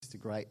Just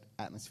a great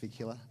atmosphere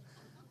killer.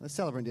 The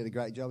celebrant did a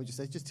great job. He just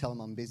said, just tell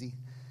them I'm busy.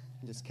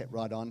 And just kept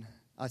right on.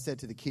 I said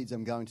to the kids,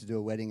 I'm going to do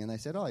a wedding. And they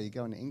said, oh, you're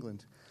going to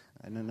England?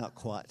 And no, not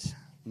quite.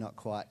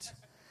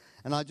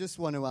 And I just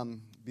want to,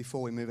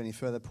 before we move any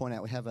further, point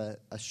out we have a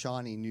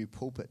shiny new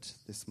pulpit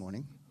this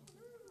morning.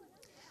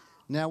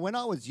 Now, when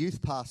I was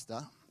youth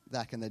pastor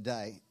back in the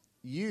day,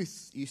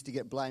 youth used to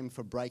get blamed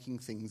for breaking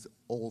things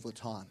all the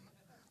time.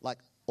 Like,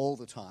 all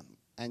the time.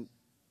 And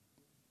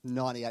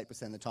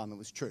 98% of the time it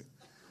was true.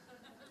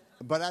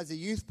 But as a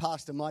youth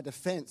pastor, my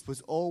defense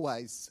was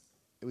always,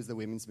 it was the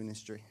women's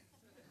ministry.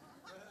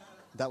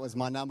 That was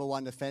my number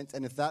one defense.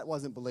 And if that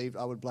wasn't believed,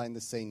 I would blame the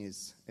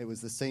seniors. It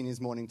was the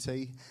seniors' morning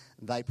tea.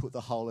 They put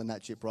the hole in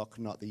that gyprock,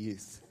 not the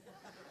youth.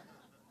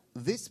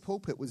 This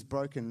pulpit was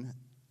broken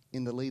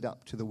in the lead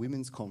up to the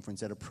women's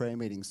conference at a prayer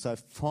meeting. So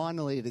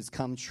finally it has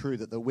come true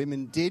that the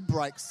women did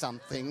break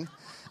something,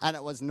 and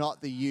it was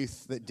not the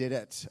youth that did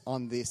it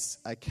on this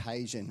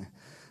occasion.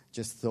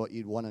 Just thought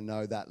you'd want to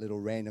know that little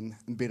random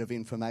bit of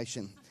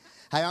information.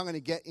 Hey, I'm going to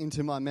get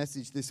into my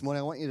message this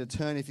morning. I want you to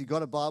turn, if you've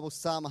got a Bible,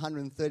 Psalm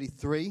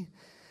 133.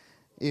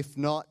 If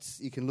not,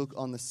 you can look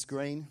on the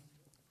screen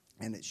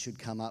and it should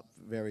come up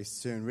very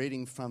soon.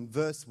 Reading from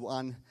verse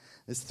 1.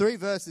 There's 3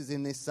 verses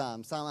in this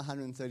psalm, Psalm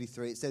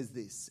 133. It says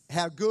this: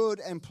 How good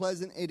and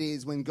pleasant it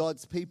is when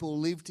God's people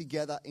live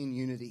together in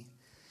unity.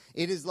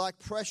 It is like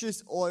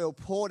precious oil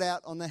poured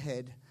out on the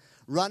head,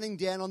 running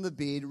down on the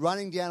beard,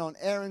 running down on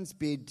Aaron's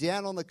beard,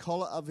 down on the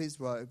collar of his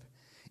robe.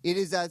 It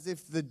is as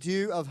if the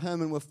dew of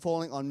Hermon were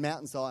falling on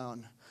Mount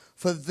Zion.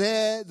 For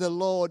there the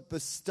Lord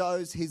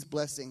bestows his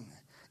blessing,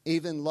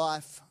 even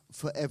life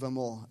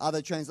forevermore.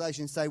 Other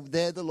translations say,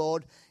 there the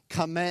Lord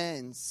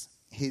commands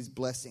his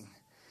blessing.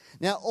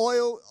 Now,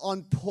 oil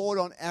poured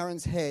on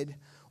Aaron's head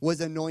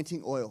was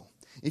anointing oil.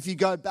 If you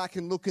go back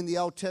and look in the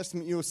Old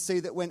Testament, you'll see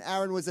that when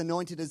Aaron was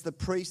anointed as the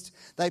priest,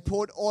 they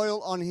poured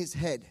oil on his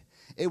head.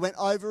 It went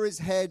over his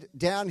head,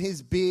 down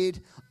his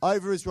beard,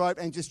 over his robe,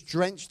 and just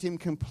drenched him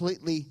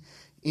completely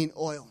in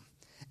oil.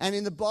 And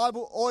in the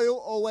Bible, oil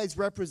always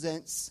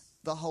represents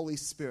the Holy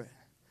Spirit.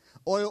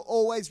 Oil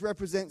always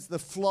represents the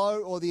flow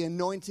or the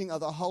anointing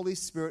of the Holy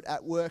Spirit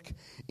at work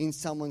in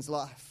someone's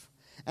life.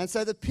 And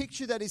so the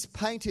picture that is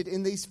painted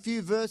in these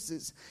few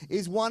verses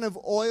is one of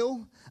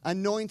oil,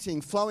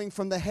 anointing, flowing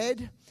from the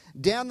head,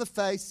 down the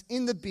face,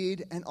 in the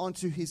beard, and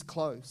onto his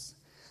clothes.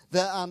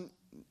 The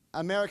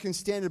American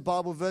Standard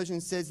Bible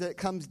Version says that it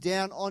comes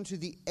down onto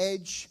the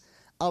edge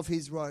of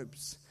his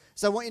robes.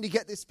 So I want you to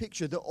get this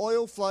picture. The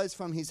oil flows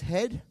from his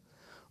head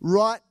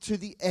right to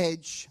the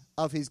edge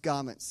of his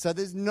garments. So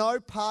there's no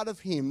part of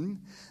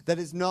him that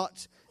is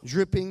not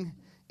dripping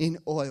in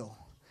oil.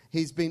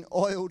 He's been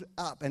oiled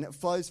up, and it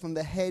flows from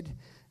the head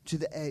to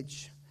the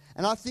edge.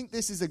 And I think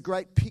this is a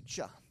great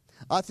picture.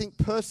 I think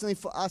personally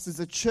for us as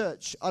a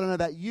church, I don't know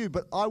about you,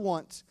 but I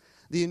want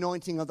the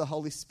anointing of the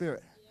Holy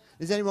Spirit.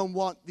 Does anyone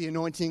want the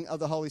anointing of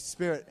the Holy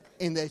Spirit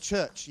in their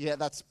church? Yeah,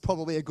 that's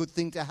probably a good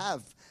thing to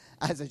have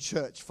as a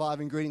church. 5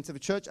 ingredients of a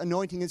church.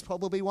 Anointing is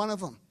probably one of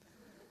them.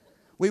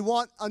 We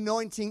want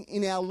anointing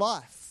in our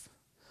life.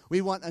 We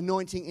want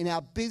anointing in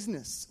our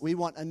business. We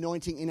want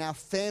anointing in our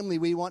family.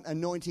 We want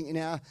anointing in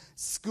our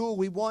school.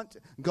 We want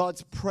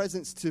God's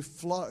presence to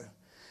flow.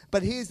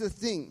 But here's the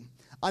thing.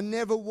 I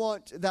never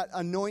want that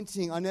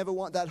anointing, I never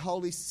want that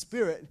Holy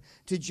Spirit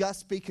to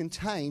just be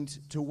contained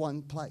to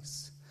one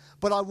place.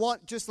 But I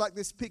want, just like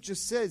this picture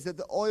says, that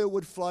the oil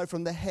would flow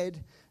from the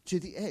head to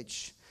the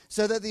edge.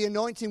 So that the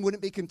anointing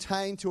wouldn't be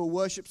contained to a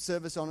worship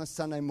service on a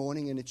Sunday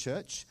morning in a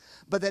church,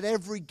 but that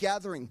every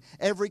gathering,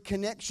 every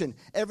connection,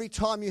 every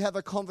time you have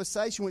a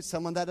conversation with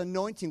someone, that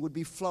anointing would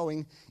be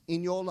flowing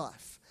in your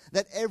life.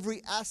 That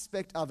every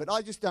aspect of it.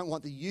 I just don't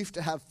want the youth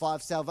to have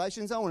 5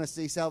 salvations. I want to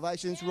see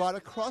salvations right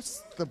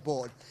across the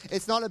board.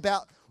 It's not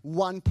about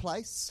one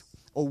place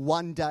or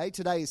one day.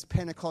 Today is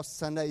Pentecost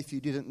Sunday, if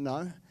you didn't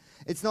know.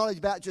 It's not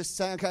about just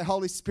saying, okay,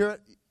 Holy Spirit,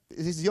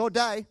 this is your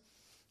day.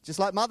 Just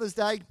like Mother's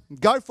Day,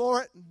 go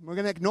for it. We're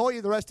going to ignore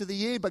you the rest of the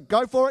year, but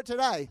go for it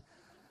today.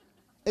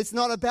 It's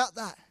not about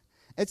that.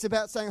 It's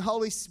about saying,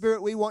 Holy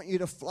Spirit, we want you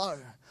to flow.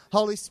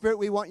 Holy Spirit,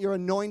 we want your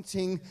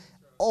anointing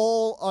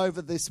all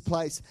over this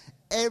place,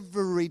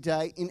 every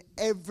day, in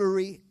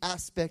every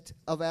aspect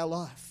of our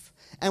life.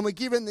 And we're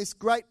given this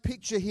great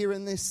picture here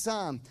in this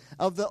psalm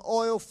of the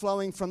oil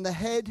flowing from the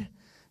head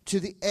to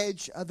the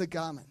edge of the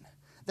garment.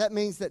 That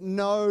means that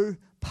no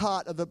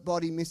part of the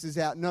body misses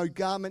out, no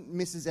garment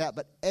misses out,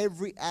 but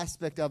every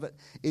aspect of it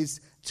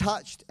is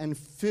touched and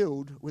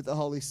filled with the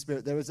Holy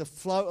Spirit. There is a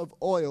flow of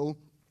oil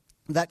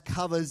that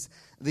covers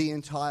the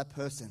entire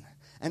person.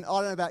 And I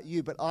don't know about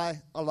you, but I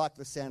like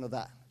the sound of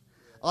that.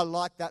 I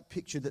like that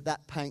picture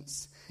that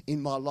paints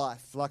in my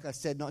life. Like I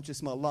said, not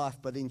just my life,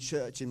 but in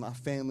church, in my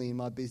family, in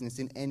my business,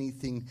 in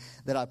anything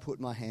that I put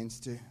my hands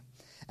to.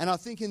 And I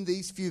think in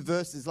these few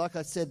verses, like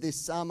I said, this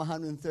Psalm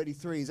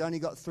 133 has only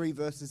got 3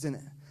 verses in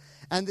it.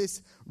 And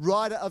this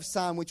writer of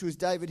Psalm, which was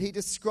David, he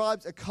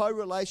describes a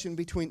correlation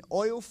between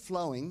oil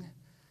flowing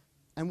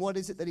and what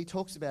is it that he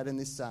talks about in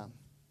this Psalm?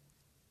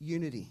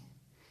 Unity.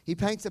 He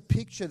paints a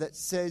picture that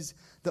says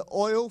the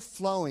oil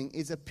flowing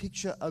is a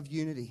picture of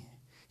unity.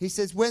 He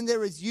says when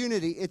there is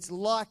unity, it's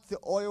like the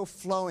oil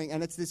flowing,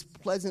 and it's this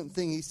pleasant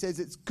thing. He says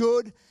it's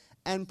good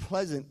and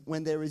pleasant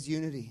when there is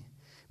unity.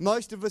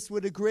 Most of us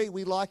would agree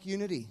we like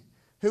unity.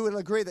 Who would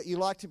agree that you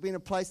like to be in a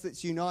place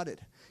that's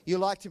united? You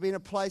like to be in a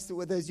place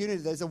where there's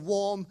unity. There's a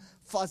warm,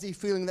 fuzzy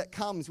feeling that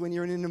comes when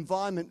you're in an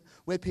environment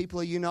where people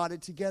are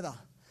united together.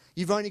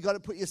 You've only got to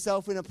put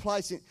yourself in a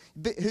place.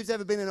 Who's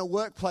ever been in a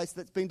workplace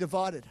that's been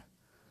divided?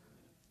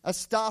 A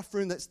staff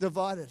room that's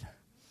divided.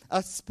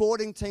 A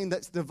sporting team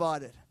that's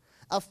divided.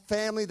 A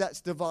family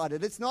that's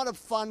divided. It's not a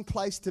fun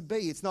place to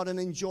be. It's not an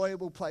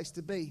enjoyable place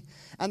to be.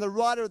 And the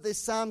writer of this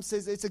psalm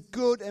says it's a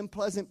good and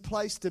pleasant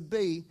place to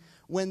be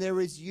when there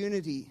is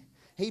unity.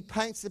 He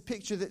paints the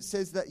picture that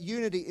says that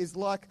unity is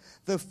like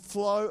the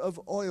flow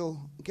of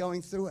oil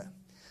going through it.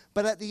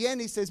 But at the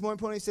end, he says, more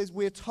importantly, he says,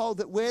 we're told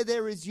that where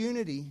there is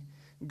unity,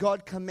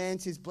 God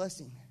commands his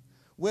blessing.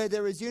 Where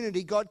there is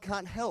unity, God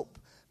can't help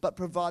but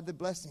provide the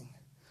blessing.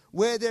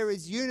 Where there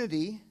is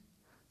unity,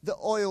 the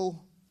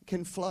oil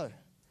can flow.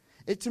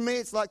 To me,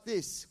 it's like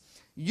this.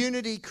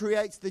 Unity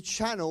creates the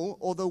channel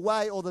or the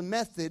way or the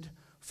method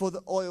for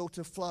the oil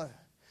to flow.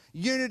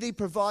 Unity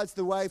provides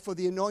the way for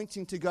the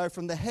anointing to go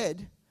from the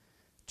head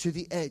to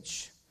the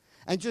edge.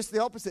 And just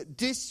the opposite,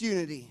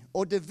 disunity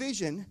or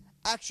division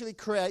actually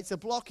creates a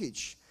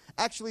blockage,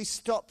 actually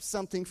stops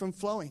something from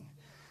flowing.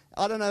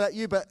 I don't know about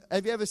you, but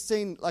have you ever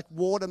seen like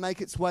water make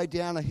its way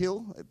down a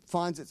hill? It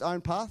finds its own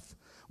path.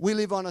 We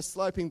live on a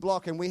sloping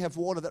block and we have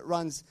water that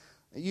runs,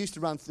 it used to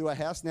run through a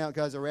house, now it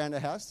goes around a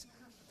house.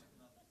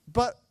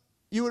 But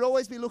you would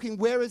always be looking,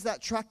 where is that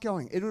track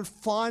going? It would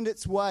find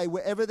its way.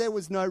 Wherever there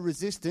was no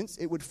resistance,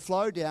 it would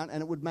flow down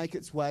and it would make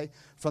its way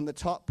from the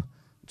top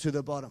to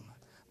the bottom.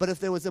 But if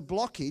there was a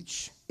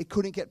blockage, it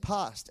couldn't get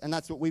past. And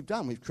that's what we've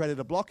done. We've created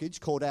a blockage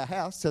called our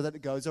house so that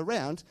it goes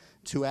around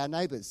to our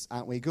neighbours.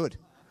 Aren't we good?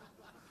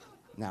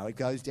 Now it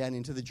goes down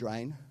into the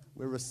drain.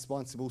 We're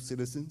responsible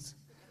citizens.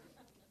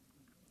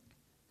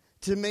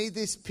 To me,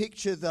 this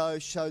picture, though,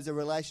 shows a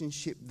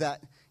relationship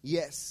that,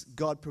 yes,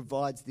 God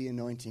provides the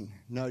anointing,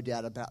 no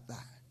doubt about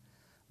that.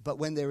 But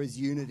when there is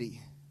unity,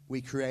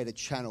 we create a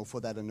channel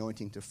for that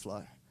anointing to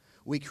flow.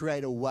 We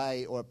create a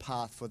way or a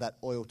path for that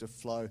oil to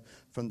flow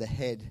from the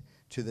head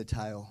to the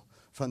tail,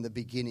 from the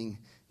beginning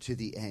to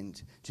the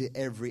end, to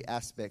every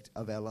aspect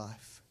of our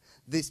life.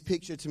 This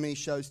picture to me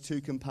shows two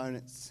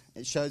components.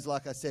 It shows,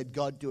 like I said,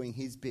 God doing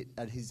his bit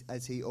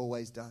as he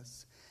always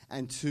does.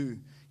 And two,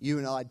 you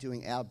and I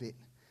doing our bit.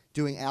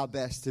 Doing our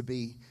best to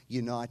be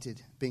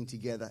united, being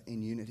together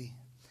in unity.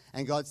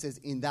 And God says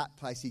in that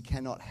place he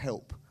cannot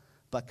help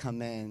but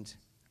command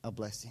a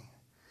blessing.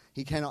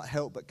 He cannot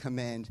help but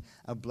command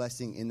a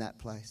blessing in that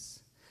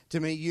place. To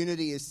me,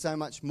 unity is so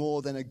much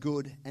more than a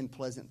good and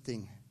pleasant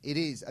thing. It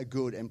is a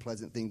good and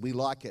pleasant thing. We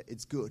like it.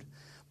 It's good.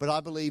 But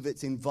I believe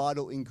it's a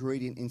vital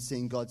ingredient in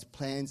seeing God's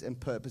plans and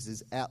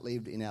purposes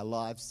outlived in our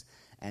lives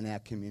and our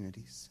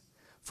communities.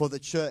 For the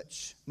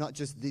church, not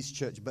just this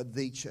church, but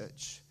the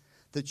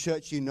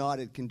church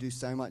united can do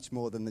so much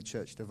more than the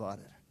church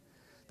divided.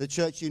 The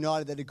church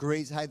united that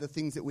agrees, hey, the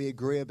things that we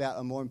agree about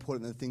are more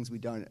important than the things we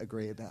don't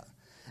agree about.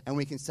 And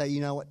we can say,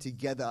 you know what,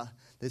 together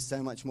there's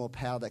so much more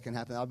power that can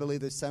happen. I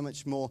believe there's so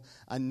much more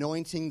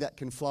anointing that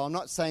can flow. I'm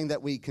not saying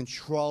that we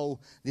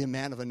control the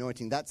amount of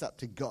anointing. That's up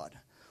to God.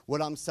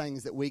 What I'm saying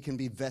is that we can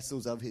be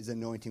vessels of his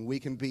anointing. We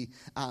can be,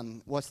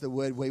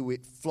 where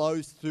it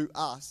flows through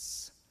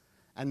us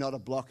and not a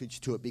blockage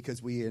to it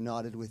because we are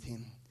united with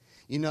him.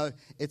 You know,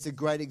 it's a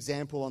great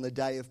example on the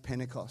day of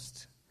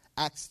Pentecost.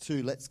 Acts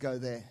 2, let's go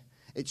there.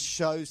 It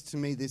shows to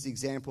me this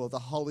example of the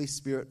Holy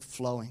Spirit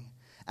flowing.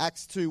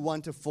 Acts 2,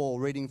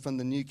 1-4, reading from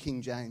the New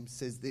King James,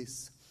 says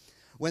this.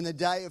 When the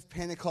day of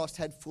Pentecost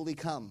had fully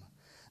come,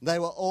 they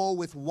were all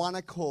with one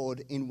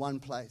accord in one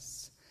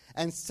place.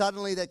 And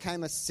suddenly there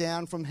came a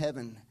sound from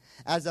heaven,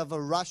 as of a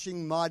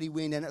rushing mighty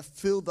wind, and it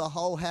filled the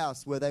whole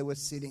house where they were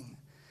sitting.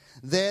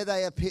 Then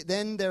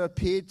there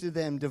appeared to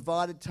them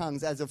divided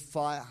tongues as of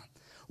fire.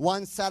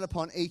 One sat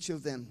upon each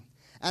of them,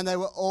 and they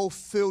were all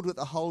filled with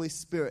the Holy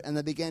Spirit, and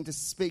they began to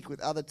speak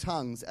with other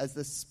tongues as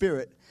the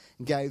Spirit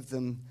gave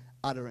them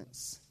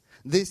utterance.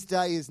 This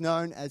day is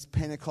known as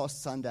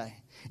Pentecost Sunday.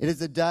 It is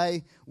a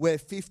day where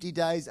 50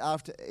 days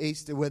after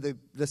Easter, where the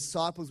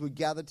disciples were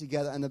gathered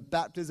together and the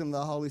baptism of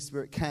the Holy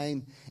Spirit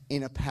came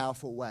in a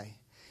powerful way.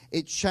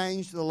 It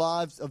changed the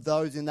lives of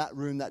those in that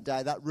room that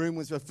day. That room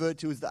was referred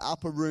to as the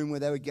upper room where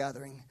they were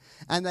gathering.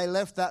 And they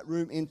left that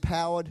room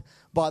empowered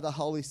by the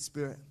Holy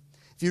Spirit.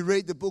 If you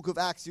read the book of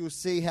Acts, you'll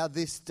see how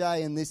this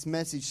day and this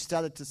message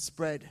started to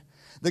spread.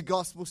 The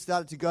gospel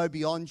started to go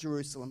beyond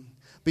Jerusalem,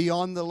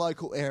 beyond the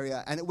local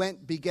area, and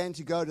it began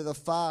to go to the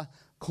far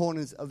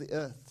corners of the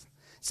earth.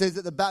 It says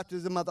that the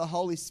baptism of the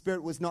Holy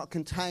Spirit was not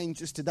contained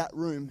just to that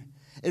room.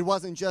 It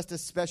wasn't just a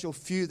special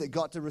few that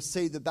got to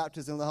receive the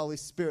baptism of the Holy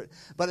Spirit,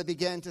 but it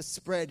began to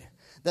spread.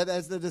 That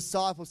as the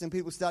disciples and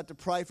people started to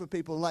pray for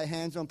people and lay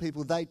hands on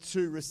people, they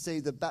too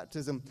received the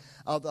baptism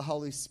of the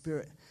Holy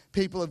Spirit.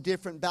 People of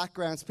different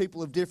backgrounds,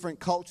 people of different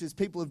cultures,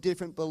 people of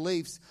different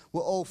beliefs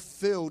were all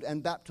filled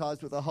and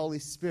baptized with the Holy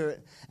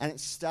Spirit. And it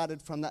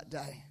started from that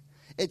day.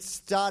 It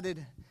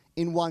started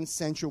in one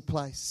central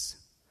place.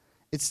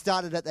 It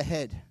started at the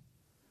head.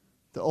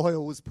 The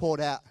oil was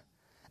poured out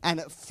and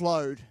it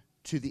flowed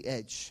to the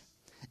edge.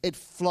 It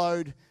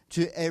flowed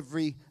to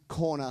every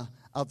corner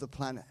of the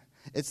planet.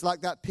 It's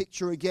like that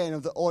picture again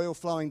of the oil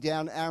flowing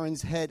down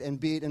Aaron's head and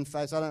beard and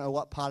face. I don't know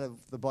what part of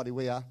the body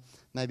we are.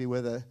 Maybe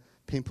we're the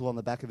pimple on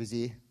the back of his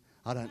ear.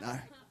 I don't know.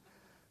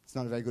 It's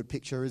not a very good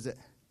picture, is it?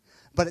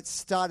 But it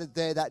started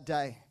there that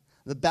day,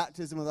 the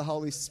baptism of the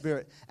Holy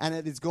Spirit, and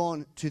it has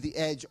gone to the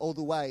edge all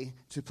the way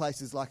to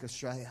places like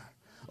Australia.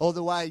 All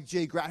the way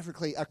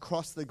geographically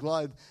across the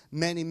globe,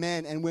 many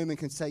men and women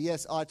can say,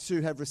 yes, I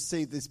too have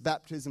received this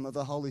baptism of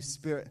the Holy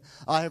Spirit.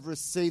 I have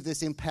received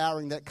this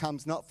empowering that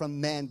comes not from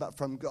man but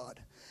from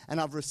God.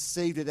 And I've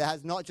received it. It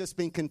has not just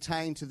been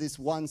contained to this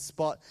one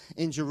spot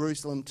in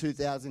Jerusalem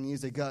 2,000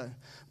 years ago,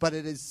 but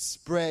it is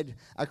spread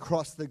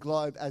across the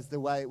globe as the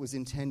way it was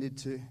intended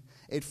to.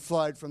 It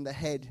flowed from the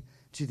head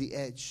to the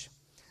edge.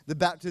 The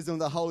baptism of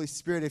the Holy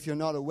Spirit, if you're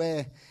not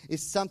aware,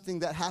 is something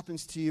that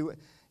happens to you.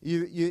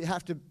 You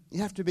have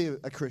to be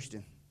a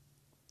Christian.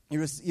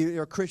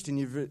 You're a Christian.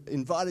 You've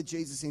invited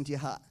Jesus into your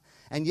heart.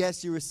 And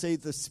yes, you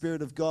receive the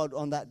Spirit of God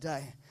on that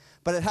day.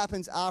 But it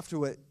happens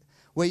afterward,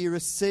 where you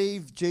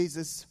receive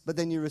Jesus, but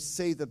then you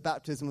receive the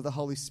baptism of the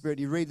Holy Spirit.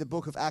 You read the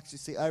book of Acts, you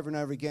see over and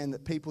over again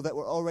that people that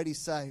were already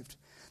saved,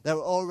 they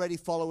were already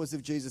followers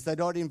of Jesus. They'd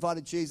already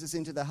invited Jesus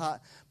into their heart,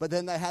 but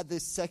then they had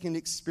this second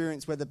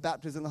experience where the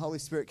baptism of the Holy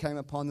Spirit came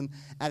upon them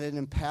and it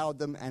empowered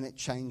them and it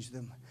changed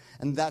them.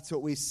 And that's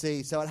what we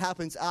see. So it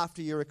happens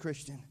after you're a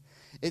Christian.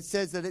 It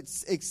says that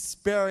it's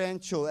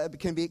experiential. It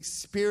can be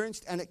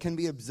experienced and it can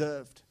be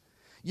observed.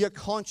 You're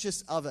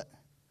conscious of it.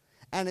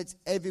 And it's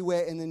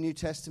everywhere in the New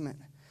Testament.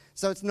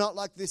 So it's not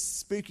like this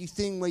spooky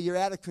thing where you're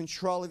out of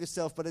control of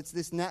yourself, but it's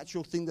this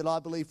natural thing that I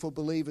believe for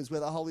believers where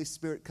the Holy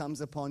Spirit comes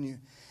upon you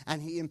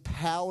and He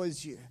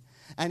empowers you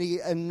and He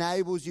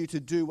enables you to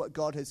do what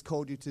God has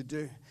called you to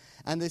do.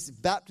 And this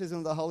baptism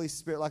of the Holy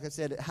Spirit, like I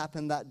said, it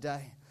happened that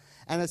day.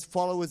 And as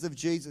followers of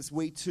Jesus,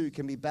 we too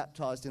can be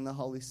baptized in the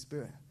Holy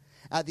Spirit.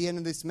 At the end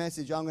of this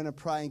message, I'm going to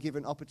pray and give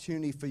an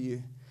opportunity for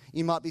you.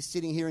 You might be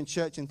sitting here in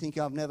church and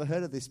thinking, I've never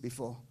heard of this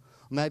before.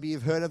 Maybe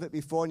you've heard of it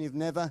before and you've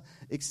never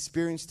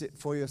experienced it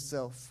for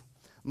yourself.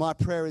 My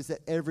prayer is that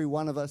every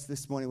one of us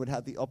this morning would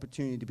have the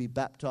opportunity to be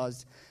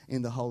baptized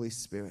in the Holy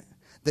Spirit.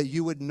 That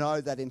you would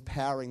know that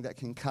empowering that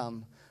can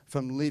come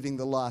from living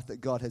the life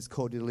that God has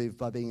called you to live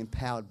by being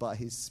empowered by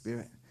His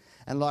Spirit.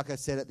 And like I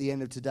said, at the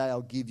end of today,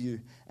 I'll give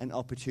you an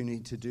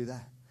opportunity to do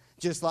that.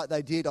 Just like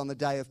they did on the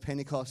day of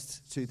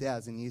Pentecost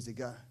 2,000 years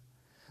ago.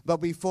 But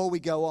before we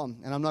go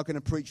on, and I'm not going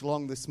to preach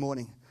long this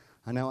morning.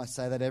 I know I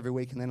say that every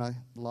week and then I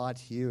lie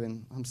to you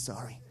and I'm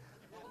sorry.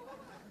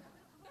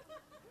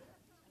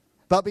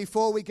 But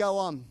before we go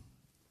on,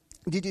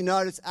 did you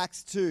notice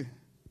Acts 2?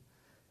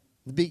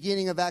 The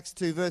beginning of Acts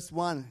 2 verse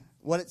 1.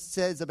 What it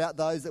says about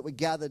those that were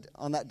gathered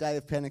on that day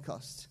of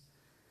Pentecost.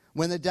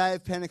 When the day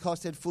of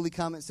Pentecost had fully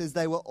come, it says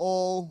they were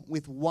all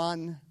with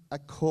one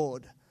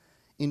accord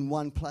in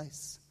one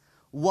place.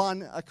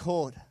 One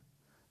accord.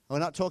 We're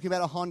not talking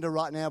about a Honda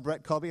right now,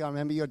 Brett Cobby. I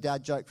remember your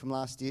dad joke from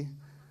last year.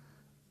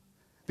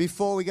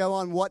 Before we go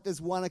on, what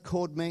does one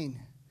accord mean?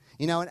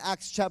 You know, in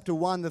Acts chapter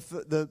 1,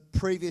 the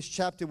previous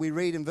chapter, we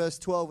read in verse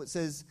 12, it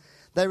says,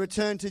 they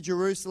returned to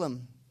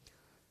Jerusalem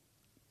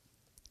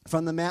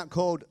from the mount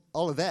called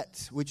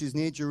Olivet, which is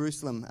near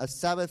Jerusalem, a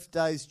Sabbath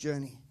day's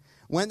journey.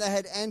 When they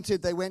had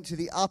entered, they went to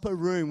the upper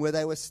room where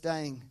they were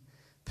staying.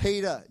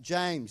 Peter,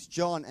 James,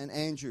 John and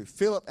Andrew,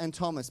 Philip and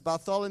Thomas,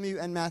 Bartholomew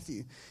and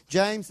Matthew,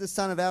 James the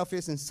son of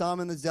Alphaeus and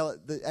Simon the Zealot,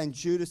 and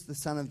Judas the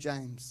son of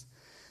James.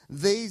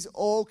 These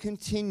all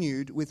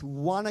continued with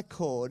one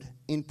accord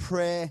in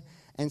prayer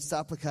and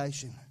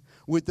supplication,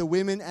 with the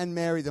women and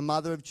Mary, the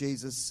mother of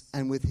Jesus,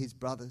 and with his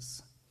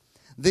brothers.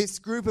 This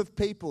group of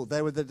people,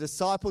 they were the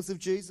disciples of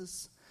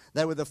Jesus,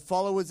 they were the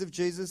followers of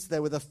Jesus, they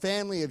were the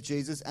family of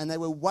Jesus, and they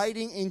were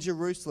waiting in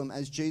Jerusalem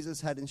as Jesus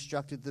had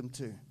instructed them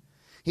to.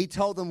 He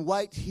told them,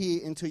 wait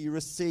here until you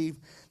receive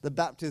the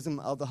baptism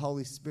of the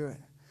Holy Spirit.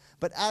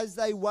 But as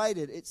they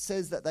waited, it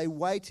says that they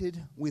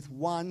waited with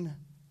one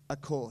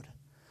accord.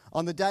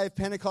 On the day of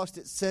Pentecost,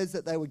 it says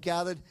that they were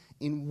gathered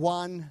in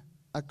one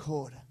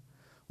accord.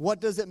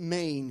 What does it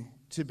mean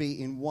to be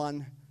in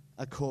one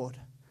accord?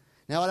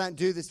 Now, I don't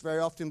do this very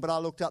often, but I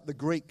looked up the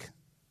Greek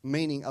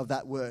meaning of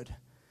that word.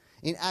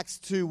 In Acts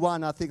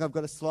 2:1, I think I've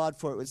got a slide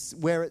for it,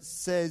 where it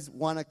says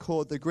one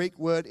accord. The Greek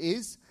word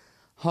is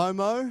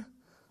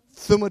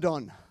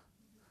homothumadon.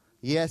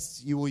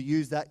 Yes, you will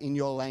use that in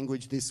your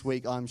language this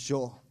week, I'm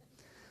sure.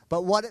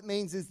 But what it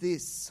means is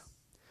this: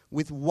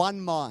 with one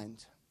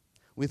mind,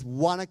 with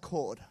one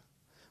accord,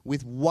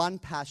 with one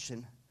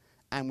passion,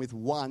 and with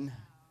one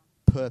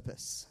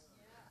purpose.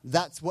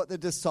 That's what the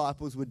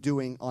disciples were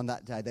doing on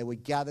that day. They were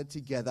gathered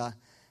together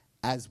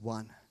as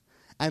one.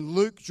 And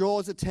Luke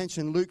draws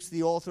attention, Luke's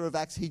the author of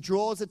Acts, he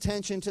draws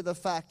attention to the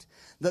fact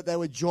that they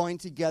were joined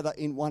together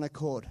in one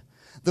accord.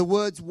 The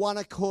words one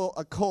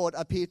accord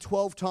appear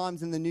 12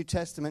 times in the New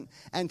Testament,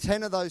 and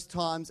 10 of those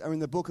times are in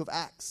the book of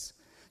Acts.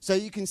 So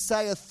you can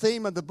say a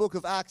theme of the book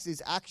of Acts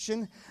is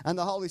action and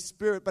the Holy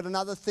Spirit, but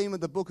another theme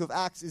of the book of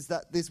Acts is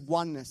that this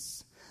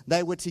oneness.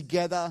 They were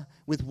together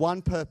with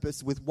one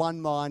purpose, with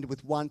one mind,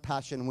 with one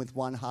passion, and with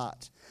one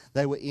heart.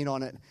 They were in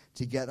on it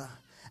together.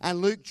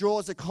 And Luke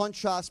draws a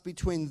contrast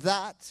between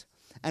that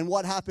and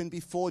what happened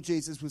before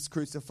Jesus was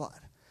crucified.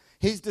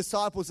 His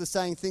disciples are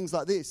saying things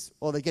like this,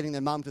 or they're getting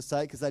their mum to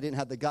say it because they didn't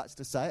have the guts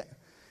to say it.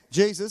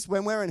 Jesus,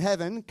 when we're in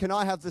heaven, can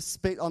I have the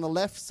seat on the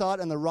left side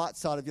and the right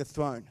side of your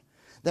throne?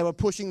 They were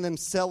pushing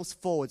themselves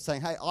forward,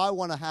 saying, hey, I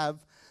want to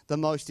have the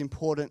most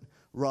important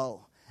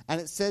role. And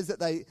it says that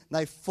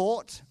they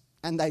fought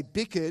and they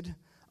bickered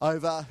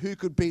over who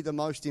could be the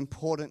most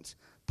important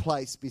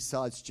place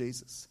besides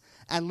Jesus.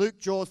 And Luke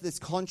draws this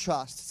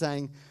contrast,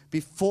 saying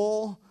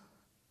before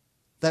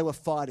they were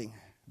fighting,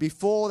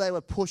 before they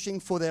were pushing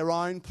for their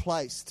own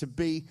place to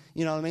be,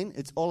 you know what I mean?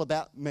 It's all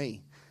about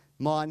me.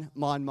 Mine,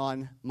 mine,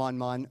 mine, mine,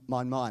 mine,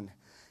 mine, mine.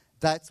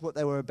 That's what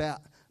they were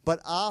about.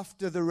 But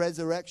after the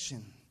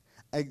resurrection,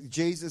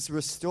 Jesus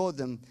restored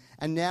them,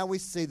 and now we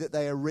see that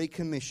they are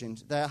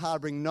recommissioned. They are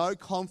harboring no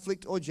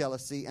conflict or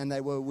jealousy, and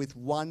they were with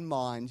one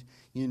mind,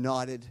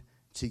 united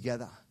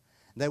together.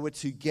 They were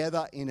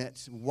together in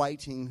it,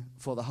 waiting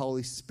for the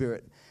Holy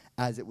Spirit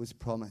as it was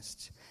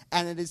promised.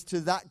 And it is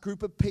to that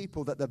group of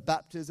people that the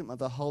baptism of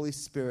the Holy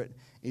Spirit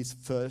is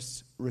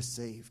first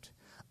received.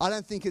 I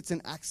don't think it's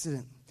an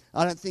accident.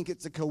 I don't think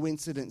it's a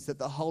coincidence that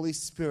the Holy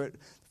Spirit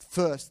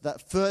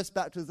that first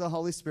baptism of the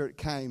Holy Spirit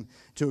came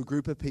to a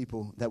group of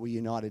people that were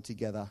united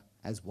together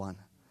as one.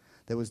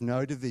 There was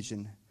no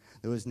division,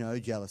 there was no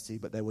jealousy,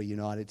 but they were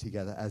united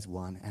together as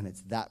one. And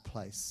it's that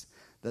place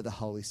that the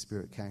Holy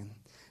Spirit came.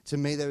 To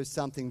me, there is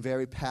something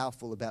very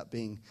powerful about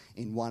being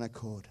in one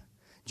accord.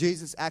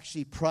 Jesus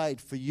actually prayed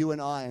for you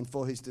and I and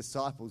for his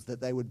disciples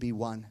that they would be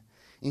one.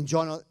 In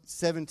John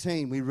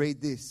 17, we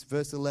read this,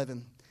 verse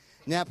 11.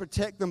 Now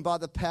protect them by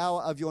the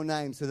power of your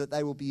name so that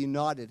they will be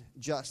united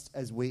just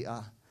as we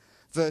are.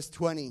 Verse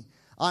 20,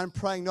 I am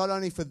praying not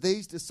only for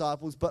these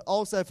disciples, but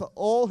also for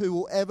all who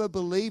will ever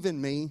believe in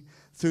me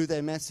through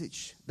their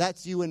message.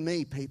 That's you and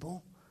me,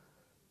 people.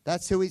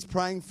 That's who he's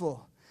praying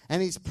for.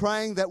 And he's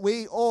praying that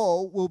we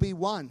all will be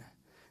one,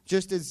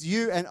 just as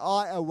you and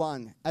I are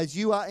one, as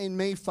you are in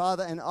me,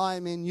 Father, and I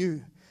am in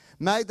you.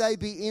 May they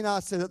be in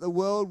us so that the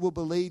world will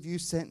believe you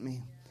sent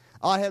me.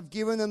 I have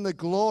given them the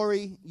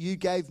glory you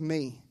gave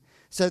me,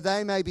 so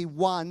they may be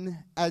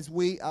one as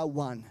we are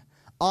one.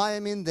 I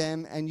am in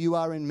them and you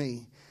are in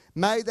me.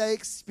 May they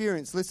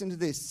experience, listen to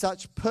this,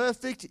 such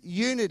perfect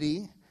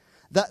unity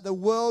that the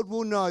world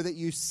will know that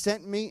you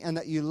sent me and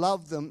that you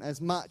love them as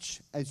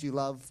much as you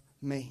love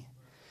me.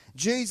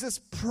 Jesus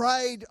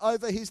prayed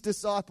over his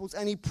disciples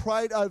and he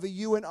prayed over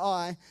you and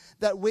I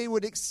that we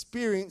would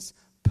experience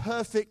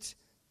perfect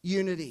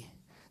unity,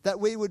 that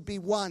we would be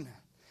one.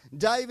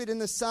 David in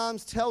the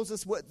Psalms tells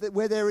us that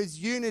where there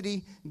is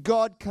unity,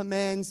 God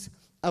commands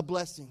a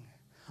blessing.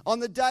 On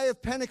the day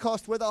of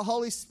Pentecost, where the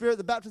Holy Spirit,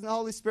 the baptism of the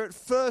Holy Spirit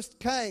first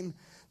came,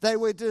 they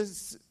were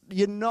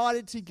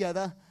united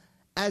together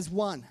as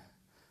one.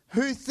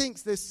 Who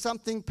thinks there's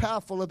something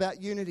powerful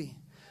about unity?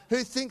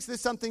 Who thinks there's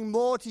something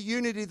more to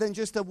unity than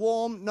just a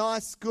warm,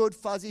 nice, good,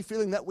 fuzzy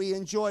feeling that we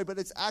enjoy, but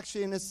it's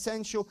actually an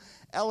essential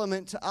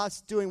element to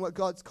us doing what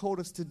God's called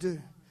us to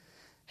do?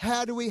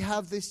 How do we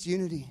have this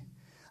unity?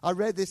 I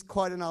read this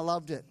quote and I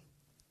loved it.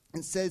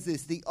 It says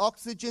this, the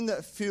oxygen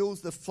that fuels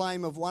the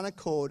flame of one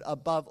accord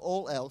above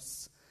all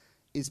else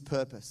is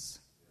purpose.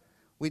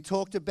 We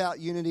talked about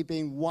unity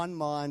being one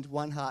mind,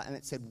 one heart, and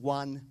it said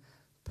one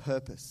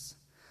purpose.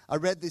 I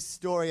read this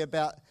story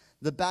about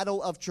the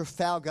Battle of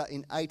Trafalgar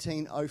in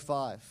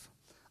 1805.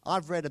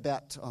 I've read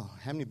about,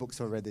 how many books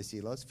have I read this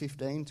year, Loz?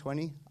 15,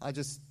 20? I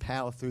just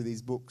power through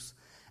these books.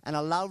 And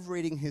I love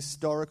reading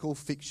historical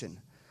fiction.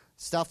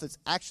 Stuff that's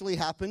actually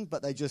happened,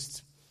 but they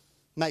just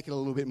make it a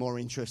little bit more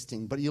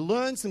interesting. But you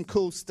learn some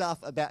cool stuff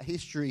about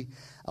history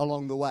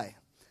along the way.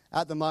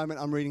 At the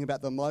moment, I'm reading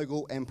about the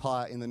Mughal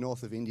Empire in the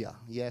north of India.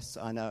 Yes,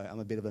 I know, I'm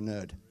a bit of a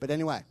nerd. But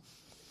anyway,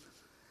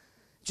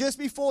 just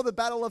before the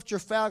Battle of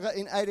Trafalgar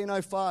in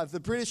 1805, the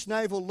British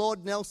naval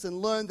Lord Nelson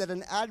learned that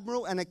an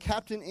admiral and a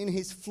captain in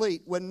his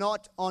fleet were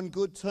not on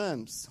good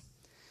terms.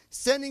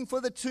 Sending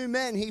for the two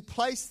men, he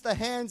placed the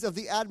hands of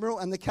the admiral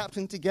and the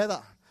captain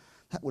together.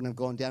 That wouldn't have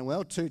gone down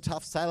well. Two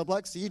tough sailor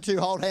blokes, so you two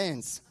hold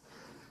hands.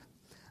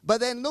 But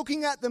then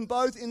looking at them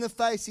both in the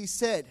face, he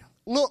said,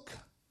 look,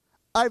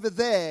 over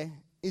there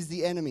is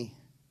the enemy.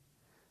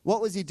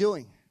 What was he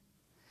doing?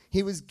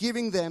 He was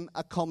giving them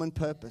a common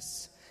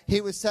purpose.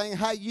 He was saying,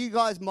 hey, you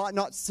guys might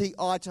not see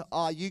eye to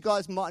eye. You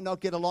guys might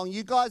not get along.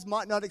 You guys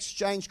might not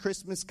exchange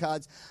Christmas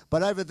cards.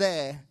 But over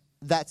there,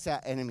 that's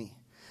our enemy.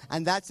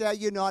 And that's our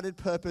united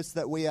purpose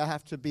that we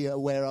have to be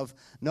aware of,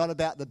 not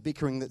about the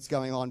bickering that's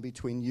going on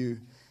between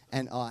you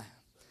and I.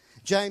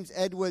 James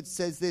Edwards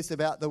says this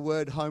about the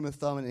word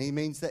homothoman. He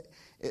means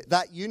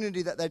that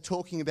unity that they're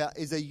talking about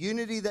is a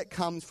unity that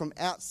comes from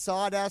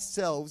outside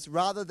ourselves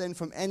rather than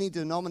from any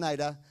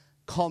denominator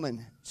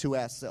common to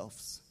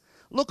ourselves.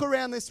 Look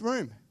around this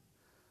room.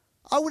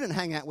 I wouldn't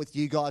hang out with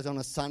you guys on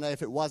a Sunday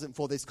if it wasn't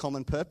for this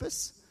common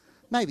purpose.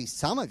 Maybe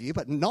some of you,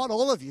 but not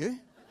all of you.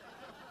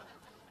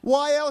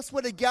 Why else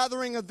would a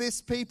gathering of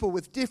this people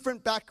with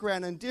different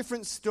background and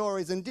different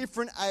stories and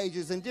different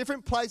ages and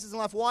different places in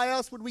life, why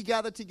else would we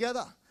gather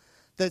together?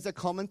 There's a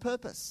common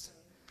purpose.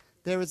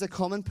 There is a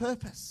common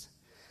purpose.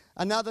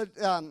 Another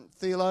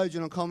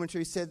theologian or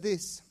commentary said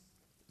this.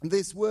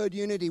 This word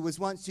unity was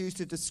once used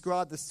to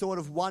describe the sort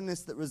of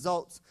oneness that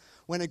results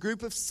when a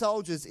group of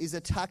soldiers is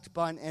attacked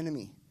by an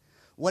enemy.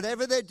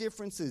 Whatever their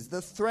differences,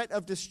 the threat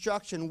of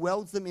destruction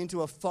welds them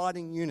into a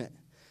fighting unit.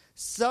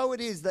 So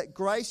it is that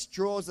grace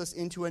draws us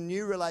into a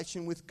new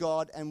relation with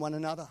God and one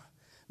another,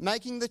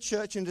 making the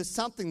church into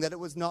something that it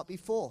was not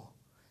before,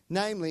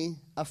 namely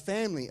a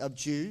family of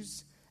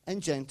Jews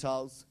and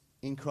Gentiles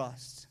in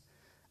Christ,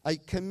 a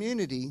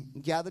community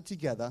gathered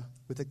together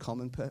with a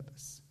common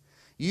purpose.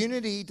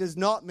 Unity does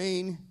not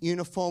mean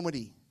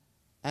uniformity.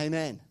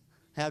 Amen.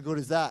 How good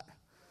is that?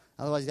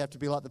 Otherwise, you have to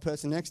be like the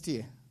person next to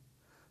you.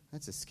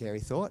 That's a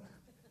scary thought.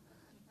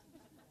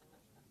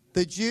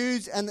 The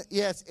Jews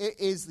yes, it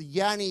is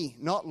Yanni,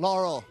 not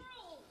Laurel.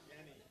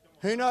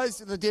 Who knows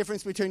the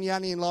difference between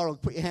Yanni and Laurel?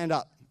 Put your hand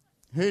up.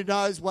 Who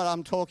knows what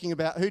I'm talking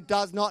about? Who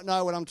does not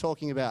know what I'm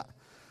talking about?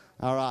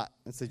 All right,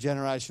 it's a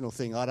generational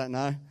thing. I don't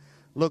know.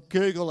 Look,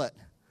 Google it.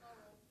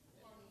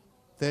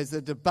 There's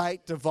a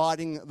debate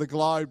dividing the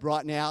globe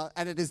right now,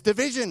 and it is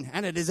division,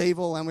 and it is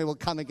evil, and we will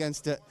come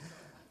against it.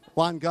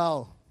 One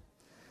goal.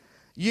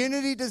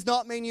 Unity does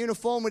not mean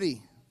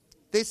uniformity.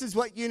 This is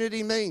what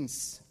unity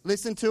means.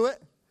 Listen to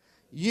it.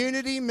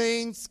 Unity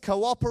means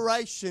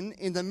cooperation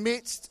in the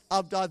midst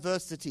of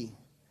diversity.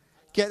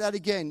 Get that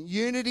again.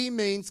 Unity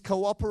means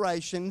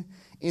cooperation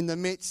in the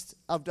midst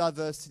of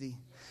diversity.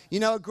 You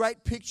know, a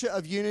great picture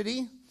of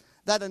unity,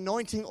 that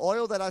anointing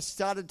oil that I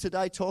started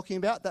today talking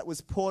about, that was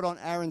poured on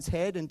Aaron's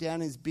head and down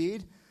his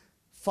beard,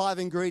 5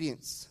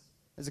 ingredients.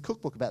 There's a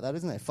cookbook about that,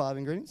 isn't there? 5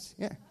 ingredients?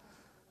 Yeah.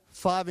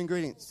 5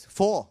 ingredients.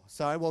 4.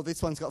 Sorry, well,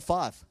 this one's got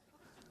 5.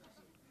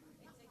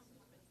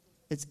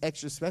 It's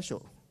extra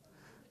special.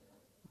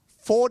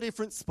 4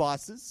 different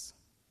spices,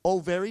 all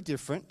very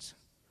different,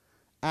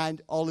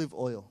 and olive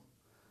oil.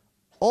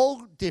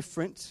 All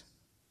different,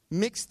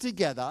 mixed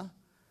together,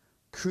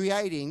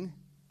 creating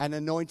an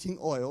anointing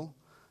oil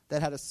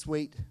that had a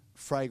sweet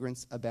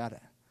fragrance about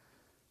it.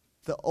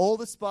 All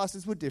the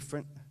spices were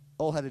different,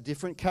 all had a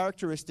different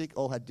characteristic,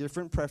 all had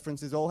different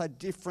preferences, all had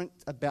different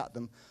about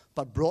them,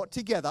 but brought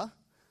together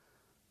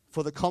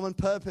for the common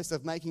purpose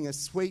of making a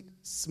sweet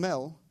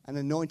smell, an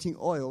anointing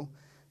oil,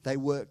 they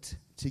worked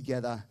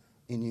together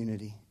in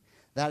unity.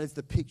 That is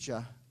the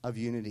picture of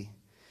unity.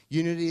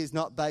 Unity is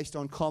not based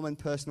on common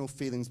personal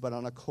feelings, but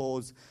on a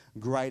cause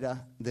greater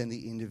than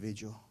the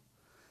individual.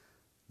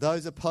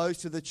 Those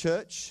opposed to the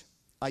church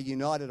are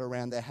united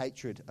around their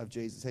hatred of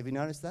Jesus. Have you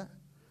noticed that?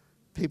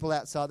 People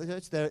outside the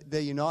church,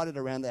 they're united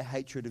around their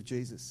hatred of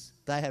Jesus.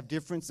 They have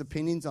different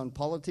opinions on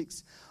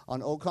politics,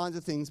 on all kinds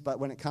of things, but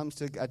when it comes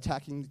to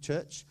attacking the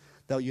church,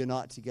 they'll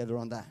unite together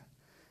on that.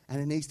 And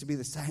it needs to be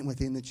the same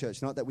within the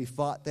church. Not that we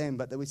fight them,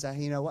 but that we say,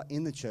 hey, you know what?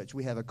 In the church,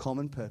 we have a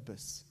common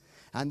purpose.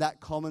 And that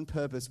common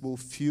purpose will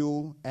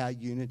fuel our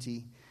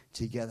unity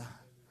together.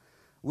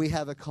 We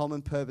have a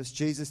common purpose.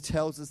 Jesus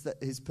tells us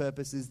that his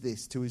purpose is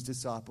this to his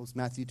disciples,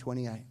 Matthew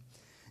 28.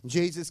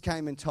 Jesus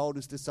came and told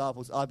his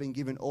disciples, I've been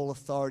given all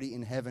authority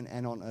in heaven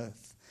and on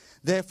earth.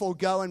 Therefore,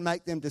 go and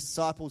make them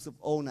disciples of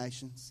all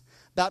nations,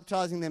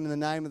 baptizing them in the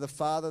name of the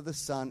Father, the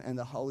Son, and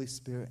the Holy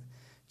Spirit.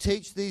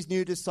 Teach these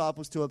new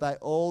disciples to obey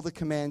all the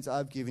commands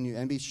I've given you,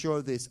 and be sure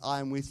of this, I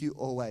am with you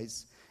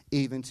always,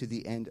 even to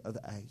the end of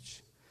the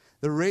age.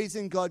 The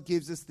reason God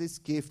gives us this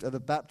gift of the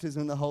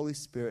baptism of the Holy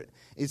Spirit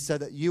is so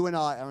that you and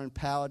I are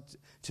empowered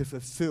to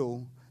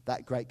fulfill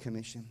that great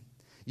commission.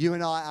 You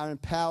and I are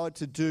empowered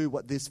to do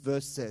what this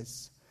verse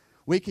says.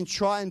 We can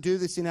try and do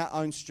this in our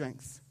own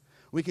strength.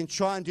 We can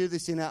try and do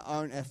this in our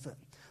own effort.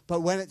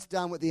 But when it's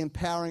done with the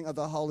empowering of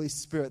the Holy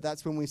Spirit,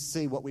 that's when we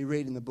see what we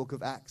read in the book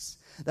of Acts.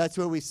 That's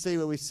where we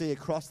see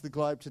across the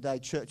globe today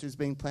churches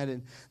being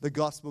planted, the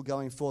gospel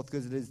going forth,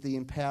 because it is the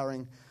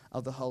empowering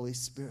of the Holy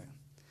Spirit.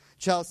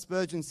 Charles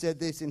Spurgeon said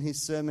this in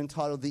his sermon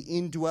titled The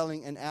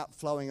Indwelling and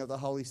Outflowing of the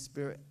Holy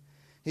Spirit.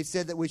 He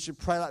said that we should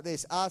pray like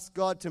this: ask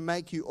God to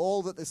make you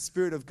all that the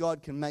Spirit of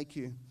God can make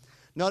you.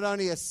 Not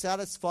only a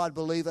satisfied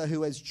believer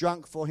who has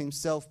drunk for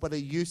himself, but a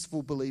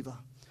useful believer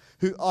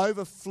who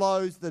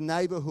overflows the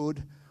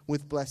neighborhood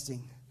with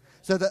blessing.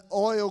 So that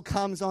oil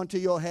comes onto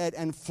your head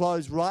and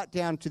flows right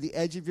down to the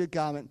edge of your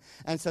garment,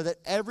 and so that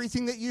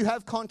everything that you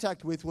have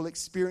contact with will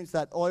experience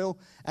that oil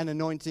and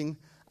anointing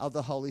of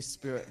the Holy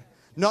Spirit.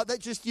 Not that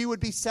just you would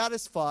be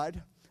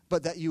satisfied,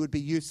 but that you would be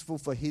useful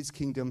for his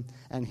kingdom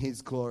and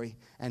his glory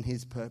and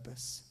his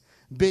purpose.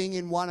 Being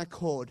in one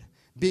accord,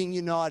 being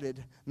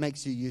united,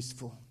 makes you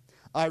useful.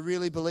 I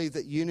really believe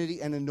that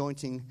unity and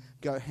anointing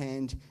go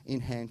hand in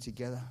hand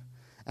together.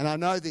 And I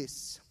know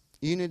this: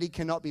 unity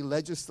cannot be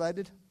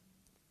legislated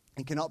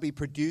and cannot be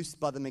produced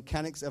by the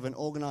mechanics of an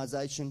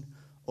organization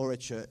or a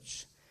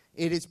church.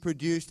 It is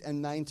produced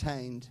and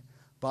maintained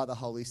by the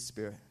Holy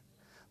Spirit.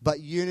 But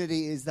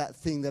unity is that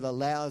thing that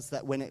allows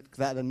that when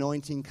that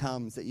anointing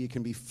comes, that you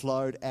can be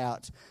flowed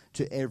out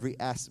to every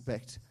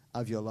aspect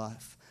of your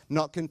life.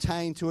 Not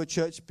contained to a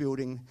church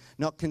building,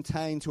 not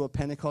contained to a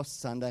Pentecost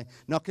Sunday,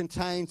 not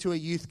contained to a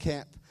youth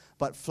camp,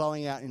 but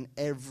flowing out in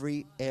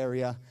every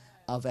area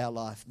of our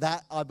life.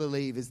 That, I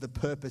believe, is the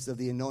purpose of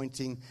the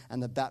anointing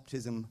and the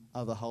baptism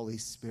of the Holy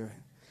Spirit.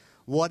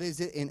 What is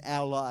it in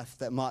our life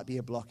that might be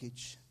a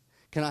blockage?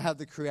 Can I have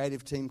the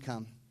creative team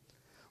come?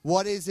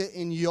 What is it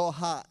in your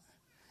heart,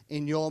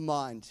 in your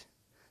mind,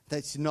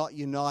 that's not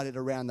united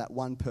around that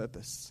one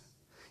purpose?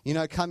 You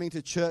know, coming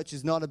to church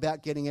is not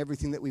about getting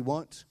everything that we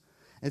want.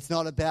 It's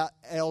not about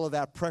all of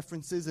our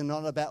preferences and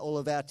not about all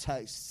of our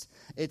tastes.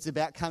 It's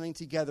about coming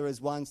together as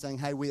one, saying,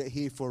 hey, we are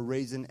here for a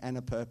reason and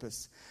a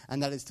purpose.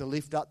 And that is to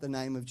lift up the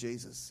name of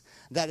Jesus.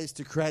 That is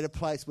to create a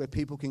place where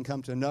people can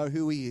come to know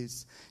who he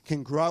is,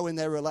 can grow in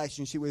their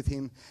relationship with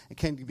him, and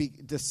can be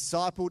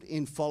discipled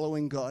in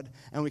following God,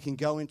 and we can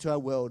go into our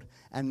world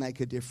and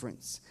make a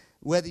difference.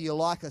 Whether you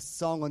like a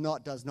song or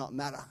not does not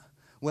matter.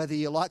 Whether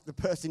you like the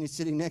person you're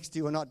sitting next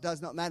to or not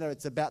does not matter.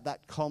 It's about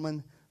that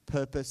common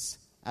purpose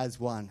as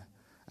one.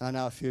 And I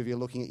know a few of you are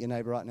looking at your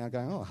neighbour right now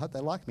going, oh, I hope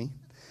they like me.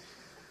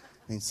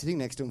 I've been sitting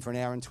next to them for an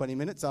hour and 20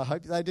 minutes. I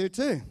hope they do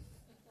too.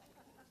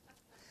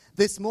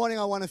 This morning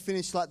I want to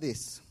finish like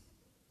this.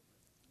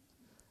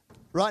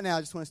 Right now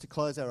I just want us to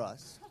close our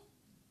eyes.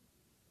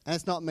 And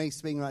it's not me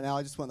speaking right now.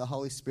 I just want the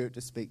Holy Spirit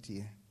to speak to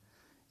you.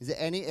 Is there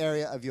any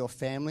area of your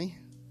family,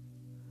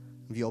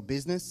 of your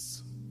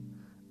business,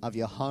 of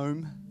your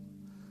home,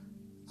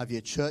 of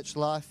your church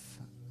life,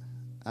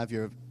 of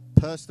your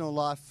personal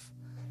life,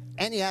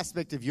 any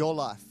aspect of your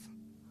life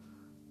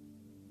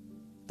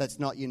that's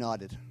not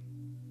united?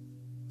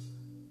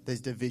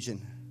 There's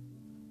division.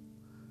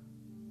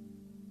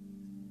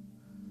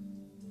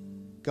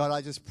 God,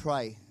 I just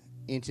pray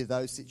into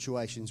those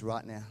situations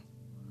right now.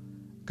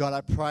 God,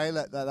 I pray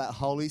that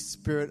Holy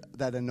Spirit,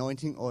 that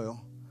anointing oil,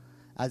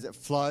 as it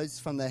flows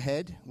from the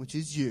head, which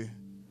is you,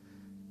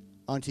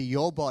 onto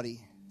your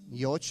body,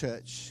 your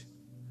church,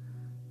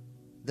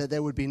 that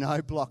there would be no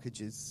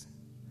blockages.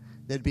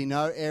 There'd be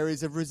no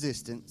areas of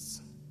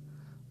resistance.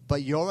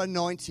 But your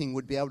anointing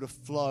would be able to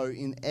flow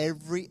in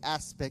every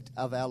aspect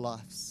of our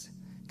lives.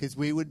 Because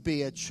we would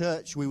be a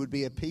church, we would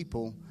be a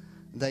people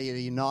that are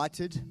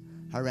united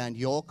around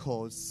your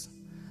cause,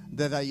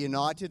 that are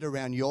united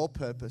around your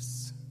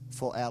purpose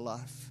for our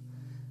life.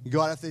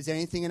 God, if there's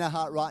anything in our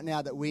heart right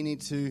now that we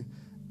need to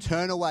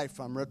turn away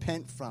from,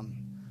 repent from,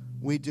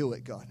 we do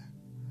it, God.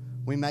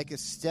 We make a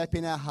step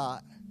in our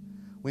heart.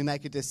 We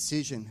make a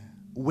decision.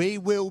 We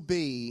will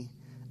be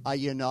a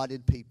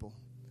united people.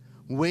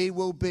 We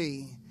will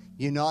be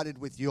united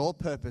with your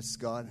purpose,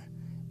 God,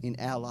 in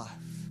our life.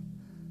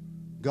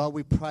 God,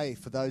 we pray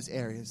for those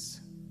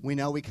areas. We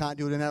know we can't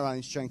do it in our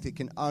own strength. It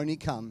can only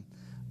come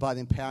by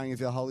the empowering of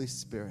your Holy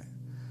Spirit.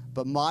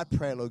 But my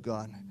prayer, Lord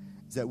God,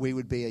 is that we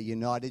would be a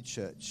united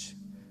church.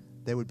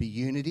 There would be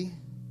unity.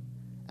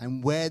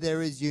 And where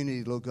there is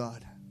unity, Lord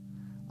God,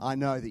 I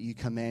know that you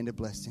command a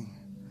blessing.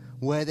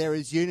 Where there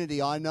is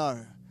unity, I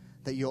know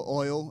that your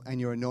oil and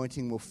your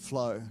anointing will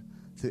flow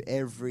through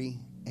every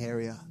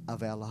area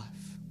of our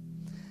life.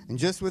 And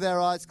just with our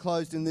eyes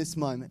closed in this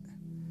moment,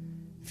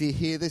 if you're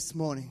here this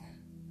morning,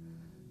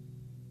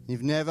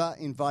 you've never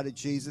invited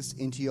Jesus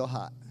into your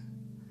heart.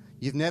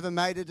 You've never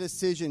made a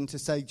decision to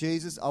say,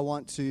 Jesus, I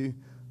want to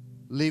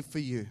live for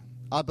you.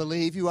 I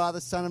believe you are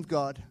the Son of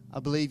God. I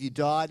believe you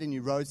died and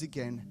you rose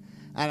again.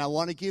 And I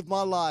want to give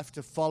my life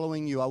to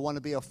following you. I want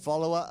to be a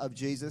follower of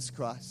Jesus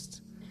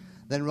Christ.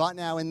 Then right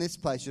now in this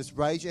place, just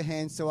raise your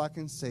hand so I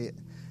can see it.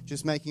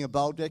 Just making a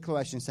bold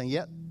declaration saying,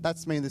 yep,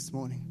 that's me this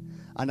morning.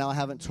 I know I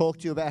haven't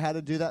talked to you about how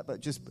to do that,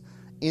 but just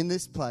in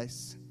this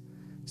place,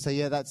 say,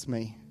 yeah, that's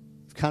me.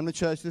 I've come to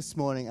church this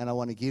morning and I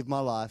want to give my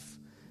life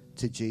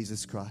to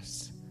Jesus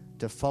Christ,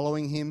 to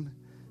following him,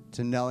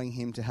 to knowing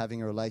him, to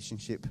having a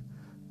relationship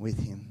with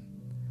him.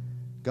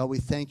 God, we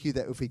thank you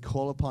that if we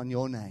call upon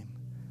your name,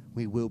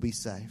 we will be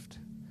saved.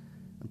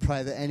 And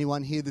pray that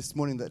anyone here this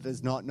morning that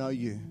does not know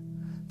you,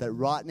 that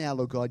right now,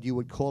 Lord God, you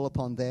would call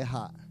upon their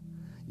heart.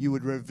 You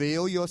would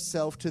reveal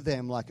yourself to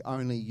them like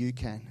only you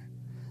can.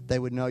 They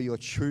would know your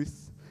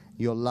truth,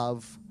 your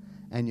love,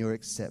 and your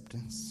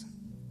acceptance.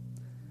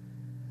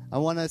 I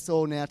want us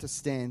all now to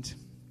stand.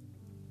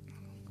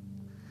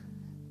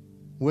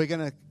 We're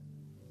going to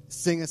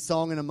sing a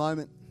song in a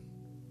moment.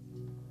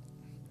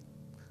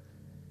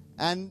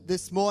 And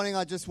this morning,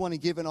 I just want to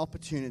give an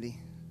opportunity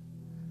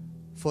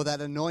for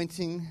that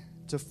anointing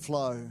to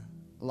flow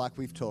like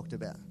we've talked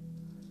about.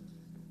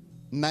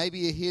 Maybe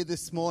you're here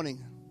this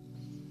morning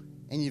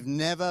and you've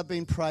never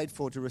been prayed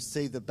for to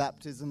receive the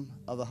baptism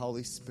of the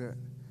Holy Spirit.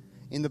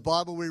 In the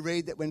Bible, we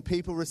read that when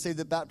people receive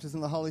the baptism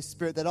of the Holy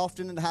Spirit, that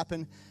often it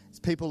happened as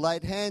people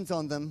laid hands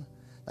on them,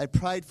 they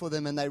prayed for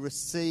them, and they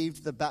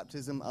received the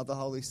baptism of the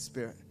Holy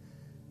Spirit.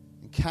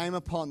 It came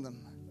upon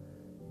them.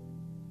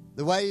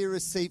 The way you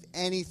receive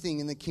anything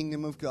in the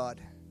kingdom of God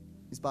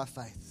is by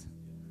faith.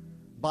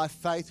 by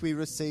faith we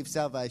receive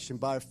salvation.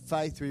 By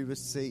faith we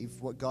receive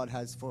what God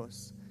has for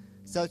us.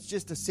 So it's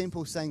just a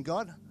simple saying,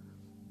 God,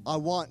 I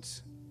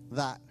want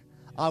that.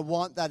 I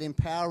want that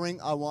empowering.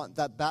 I want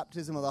that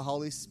baptism of the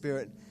Holy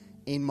Spirit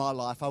in my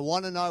life. I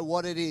want to know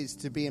what it is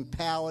to be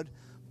empowered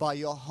by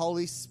your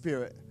Holy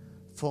Spirit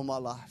for my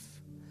life.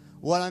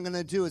 What I'm going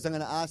to do is I'm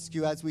going to ask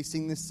you as we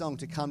sing this song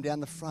to come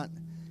down the front,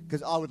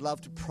 because I would love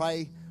to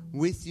pray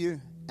with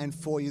you and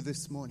for you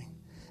this morning.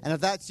 And if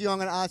that's you, I'm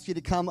going to ask you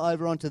to come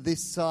over onto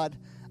this side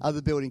of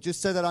the building,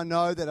 just so that I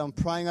know that I'm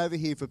praying over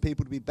here for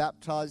people to be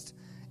baptized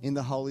in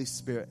the Holy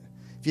Spirit.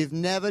 If you've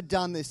never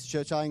done this,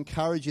 church, I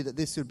encourage you that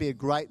this would be a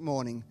great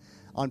morning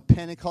on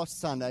Pentecost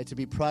Sunday to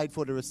be prayed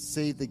for, to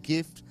receive the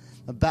gift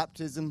of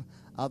baptism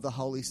of the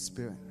Holy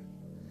Spirit.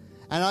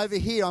 And over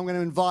here, I'm going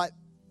to invite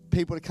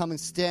people to come and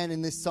stand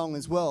in this song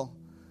as well.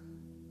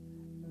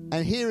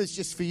 And here is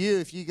just for you,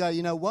 if you go,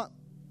 you know what?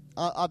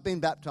 I've been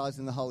baptized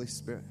in the Holy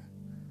Spirit,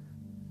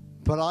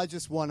 but I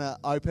just want to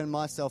open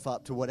myself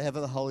up to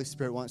whatever the Holy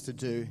Spirit wants to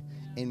do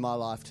in my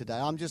life today.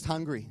 I'm just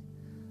hungry.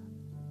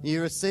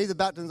 You receive the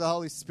baptism of the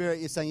Holy Spirit,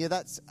 you're saying, yeah,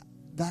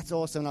 that's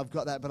awesome, and I've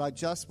got that, but I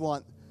just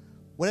want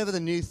whatever the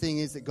new thing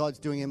is that God's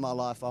doing in my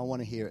life, I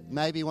want to hear it.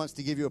 Maybe He wants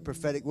to give you a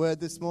prophetic word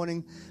this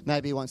morning.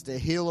 Maybe He wants to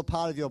heal a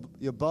part of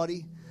your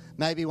body.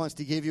 Maybe He wants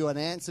to give you an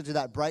answer to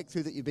that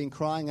breakthrough that you've been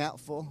crying out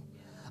for.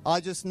 I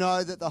just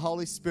know that the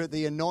Holy Spirit,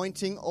 the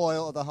anointing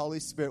oil of the Holy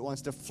Spirit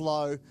wants to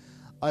flow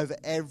over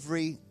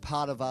every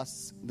part of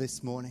us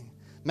this morning.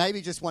 Maybe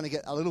you just want to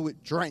get a little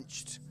bit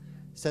drenched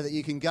so that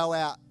you can go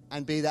out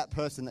and be that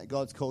person that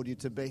God's called you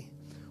to be.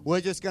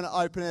 We're just going to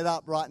open it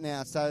up right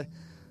now. So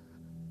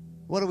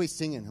what are we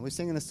singing? Are we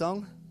singing a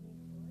song?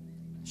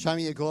 Show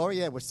me your glory?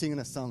 Yeah, we're singing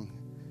a song.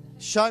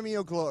 Show me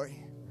your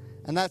glory.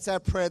 And that's our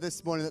prayer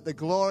this morning, that the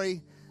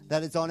glory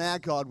that is on our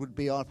God would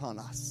be upon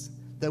us,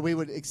 that we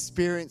would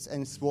experience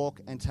and walk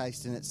and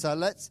taste in it. So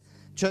let's,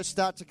 church,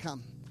 start to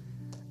come.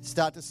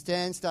 Start to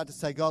stand, start to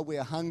say, God, we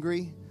are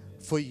hungry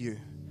for you.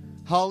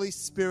 Holy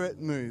Spirit,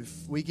 move.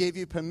 We give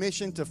you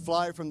permission to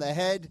flow from the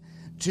head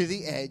to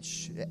the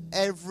edge,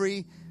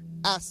 every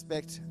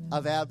aspect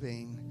of our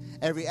being,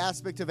 every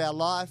aspect of our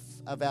life,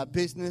 of our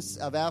business,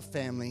 of our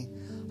family.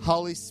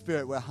 Holy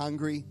Spirit, we're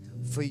hungry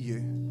for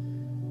you.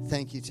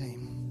 Thank you,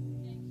 team.